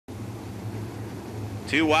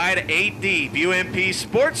2 wide, 8 deep. UMP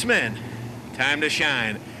Sportsman. Time to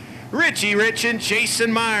shine. Richie Rich and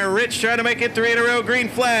Jason Meyer. Rich trying to make it 3 in a row. Green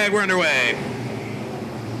flag. We're underway.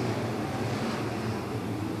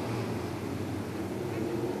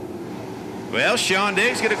 Well, Sean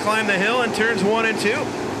Diggs going to climb the hill in turns 1 and 2.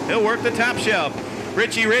 He'll work the top shelf.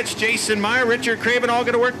 Richie Rich, Jason Meyer, Richard Craven all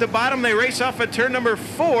going to work the bottom. They race off at turn number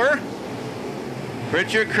 4.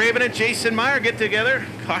 Richard Craven and Jason Meyer get together.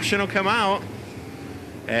 Caution will come out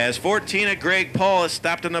as 14 at Greg Paul is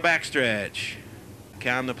stopped in the backstretch.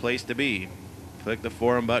 Calm the place to be. Click the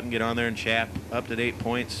forum button, get on there and chat. Up-to-date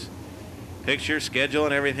points, pictures, schedule,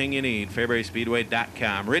 and everything you need.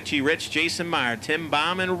 FairburySpeedway.com. Richie Rich, Jason Meyer, Tim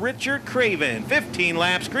Baum, and Richard Craven. 15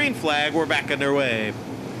 laps, green flag. We're back underway.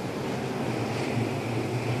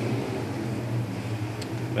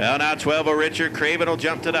 Well, now 12 of Richard Craven will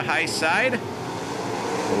jump to the high side.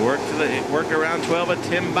 Work around 12 of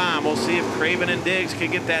Tim Baum. We'll see if Craven and Diggs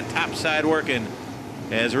can get that top side working.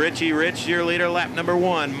 As Richie Rich, your leader, lap number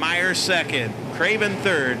 1. Meyer 2nd. Craven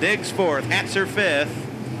 3rd. Diggs 4th. Hatzer 5th.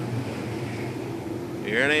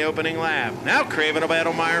 Here in the opening lap. Now Craven will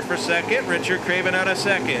battle Meyer for 2nd. Richard Craven out of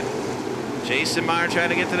 2nd. Jason Meyer trying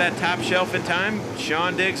to get to that top shelf in time.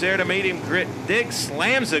 Sean Diggs there to meet him. Diggs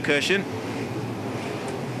slams the cushion.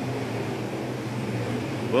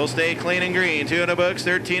 We'll stay clean and green. 2 in the books,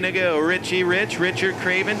 13 to go. Richie Rich, Richard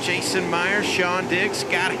Craven, Jason Meyer, Sean Diggs,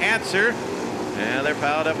 Scott Hatzer. And they're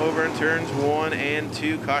piled up over in turns 1 and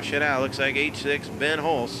 2. Caution out. Looks like H6, Ben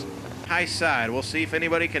Holst. High side. We'll see if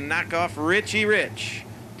anybody can knock off Richie Rich.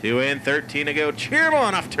 2 in, 13 to go. Cheer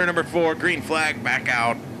on off turn number 4. Green flag back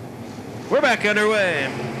out. We're back underway.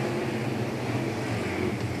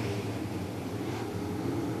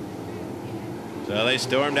 So they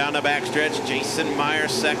storm down the backstretch. Jason Meyer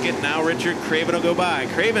 2nd. Now Richard Craven will go by.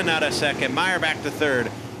 Craven out of 2nd. Meyer back to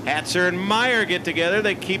 3rd. Hatzer and Meyer get together.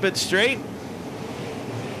 They keep it straight.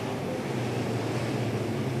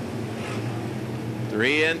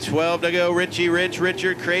 3 and 12 to go. Richie Rich,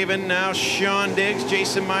 Richard Craven. Now Sean Diggs,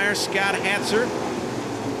 Jason Meyer, Scott Hatzer.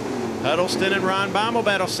 Huddleston and Ron Baum will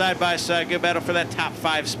battle side by side. Good battle for that top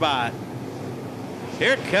 5 spot.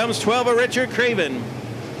 Here comes 12 of Richard Craven.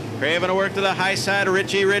 Craven will work to the high side.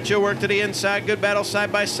 Richie Rich will work to the inside. Good battle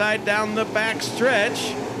side by side down the back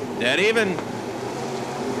stretch. Dead even.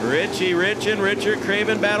 Richie Rich and Richard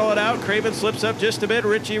Craven battle it out. Craven slips up just a bit.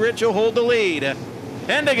 Richie Rich will hold the lead.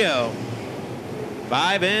 10 to go.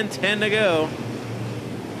 5 in, 10 to go.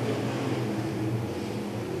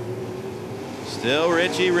 Still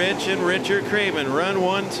Richie Rich and Richard Craven. Run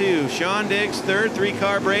 1-2. Sean Diggs 3rd.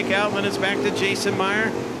 3-car breakout. Then it's back to Jason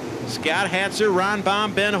Meyer. Scott Hatzer, Ron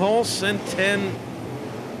Baum, Ben Holst, and 10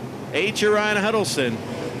 H. Ryan Huddleston.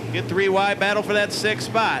 Get 3 wide battle for that 6th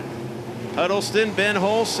spot. Huddleston, Ben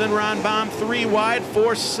Holst, and Ron Baum 3 wide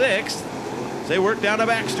for 6th. As they work down the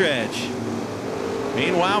backstretch.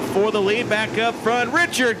 Meanwhile, for the lead back up front,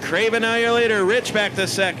 Richard Craven now your leader. Rich back to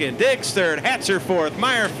 2nd. Diggs 3rd. Hatzer 4th.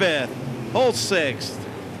 Meyer 5th. Holst 6th.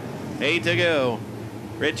 8 to go.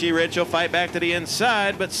 Richie Rich will fight back to the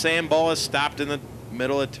inside, but Sam Ball is stopped in the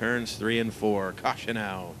middle of turns 3 and 4. Caution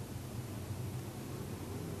out.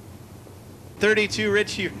 32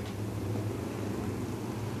 Richie.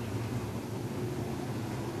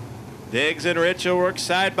 Diggs and Rich will work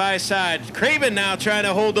side by side. Craven now trying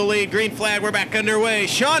to hold the lead. Green flag. We're back underway.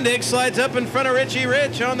 Sean Diggs slides up in front of Richie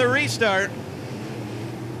Rich on the restart.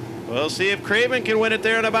 We'll see if Craven can win it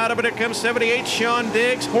there on the bottom, but it comes 78. Sean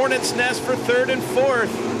Diggs. Hornet's Nest for 3rd and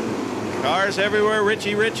 4th. Cars everywhere.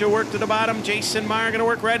 Richie Rich will work to the bottom. Jason Meyer going to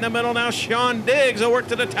work right in the middle now. Sean Diggs will work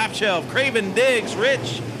to the top shelf. Craven, Diggs,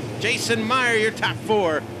 Rich, Jason Meyer, your top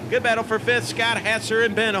 4. Good battle for 5th. Scott Hatzer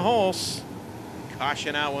and Ben Holst.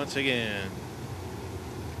 Caution out once again.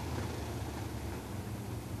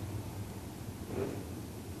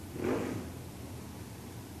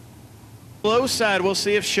 Low side, we'll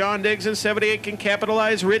see if Sean Diggs in 78 can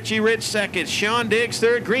capitalize. Richie Rich 2nd. Sean Diggs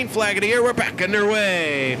 3rd. Green flag of the year. We're back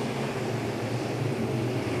underway.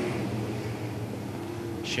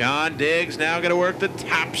 Sean Diggs now going to work the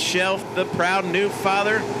top shelf. The proud new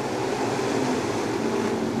father.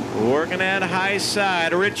 Working that high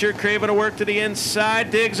side. Richard Craven will work to the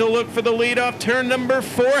inside. Diggs will look for the lead off turn number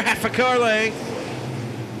 4. Half a car length.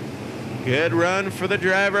 Good run for the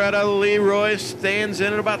driver out of Leroy. Stands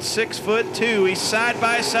in at about 6'2". He's side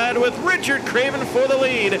by side with Richard Craven for the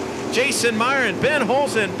lead. Jason Meyer and Ben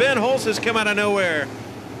Holst. Ben Holst has come out of nowhere.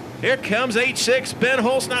 Here comes H6. Ben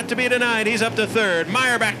Holst not to be denied. He's up to 3rd.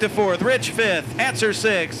 Meyer back to 4th. Rich 5th. Hatzer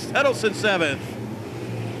 6th. Huddleston 7th.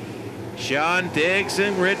 Sean Diggs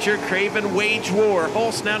and Richard Craven wage war.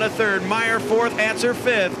 Holst now to third, Meyer fourth, Hatzer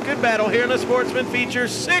fifth. Good battle here in the Sportsman feature.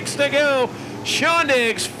 6 to go. Sean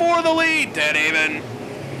Diggs for the lead, dead even.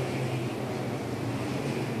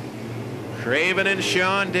 Craven and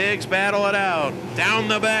Sean Diggs battle it out. Down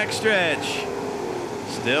the backstretch.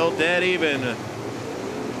 Still dead even.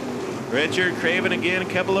 Richard Craven again, a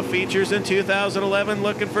couple of features in 2011,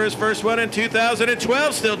 looking for his first one in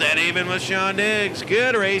 2012. Still dead even with Sean Diggs.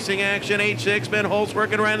 Good racing action. H6 Ben Holst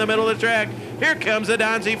working right in the middle of the track. Here comes the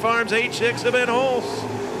Donzie Farms H6 of Ben Holst.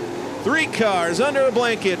 3 cars under a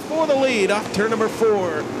blanket for the lead off turn number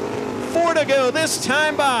 4. 4 to go this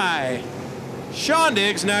time by Sean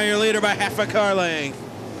Diggs, now your leader by half a car length.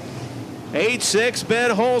 H6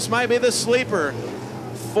 Ben Holst might be the sleeper.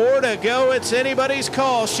 4 to go, it's anybody's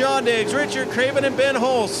call. Sean Diggs, Richard Craven, and Ben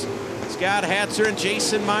Holst. Scott Hatzer and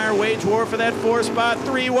Jason Meyer wage war for that 4 spot.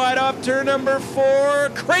 3 wide off turn number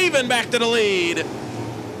 4. Craven back to the lead.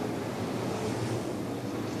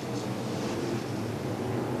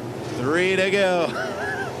 Three to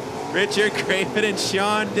go. Richard Craven and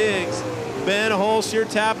Sean Diggs. Ben Holst, your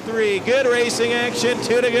top 3. Good racing action.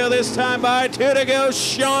 2 to go this time by. 2 to go.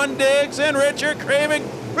 Sean Diggs and Richard Craven.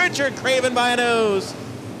 Richard Craven by a nose.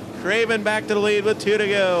 Craven back to the lead with 2 to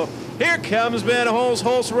go. Here comes Ben Holst.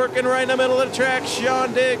 Holst working right in the middle of the track.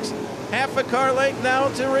 Sean Diggs, half a car length now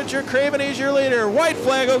to Richard Craven. He's your leader. White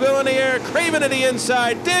flag will go in the air. Craven to the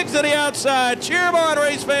inside. Diggs to the outside. Cheer him on,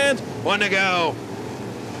 race fans. 1 to go.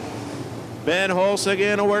 Ben Holst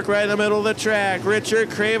again will work right in the middle of the track.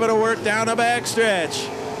 Richard Craven will work down the backstretch.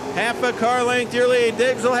 Half a car length your lead.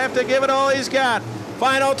 Diggs will have to give it all he's got.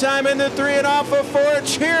 Final time into 3 and off of 4.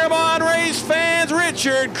 Cheer him on, race fans.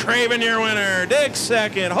 Richard Craven, your winner. Diggs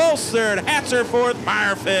second, Holst third, Hatzer fourth,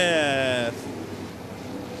 Meyer fifth.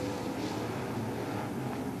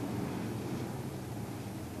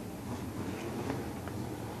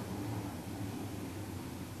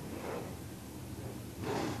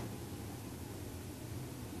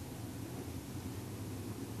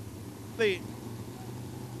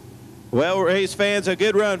 Well, race fans, a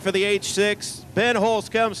good run for the H6. Ben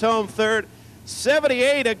Holst comes home third.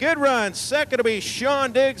 78, a good run. Second to be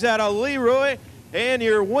Sean Diggs out of Leroy. And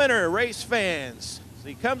your winner, race fans. So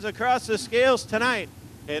he comes across the scales tonight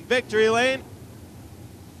in victory lane.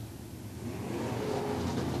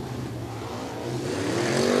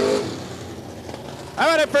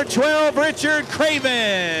 How about it for 12, Richard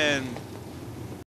Craven?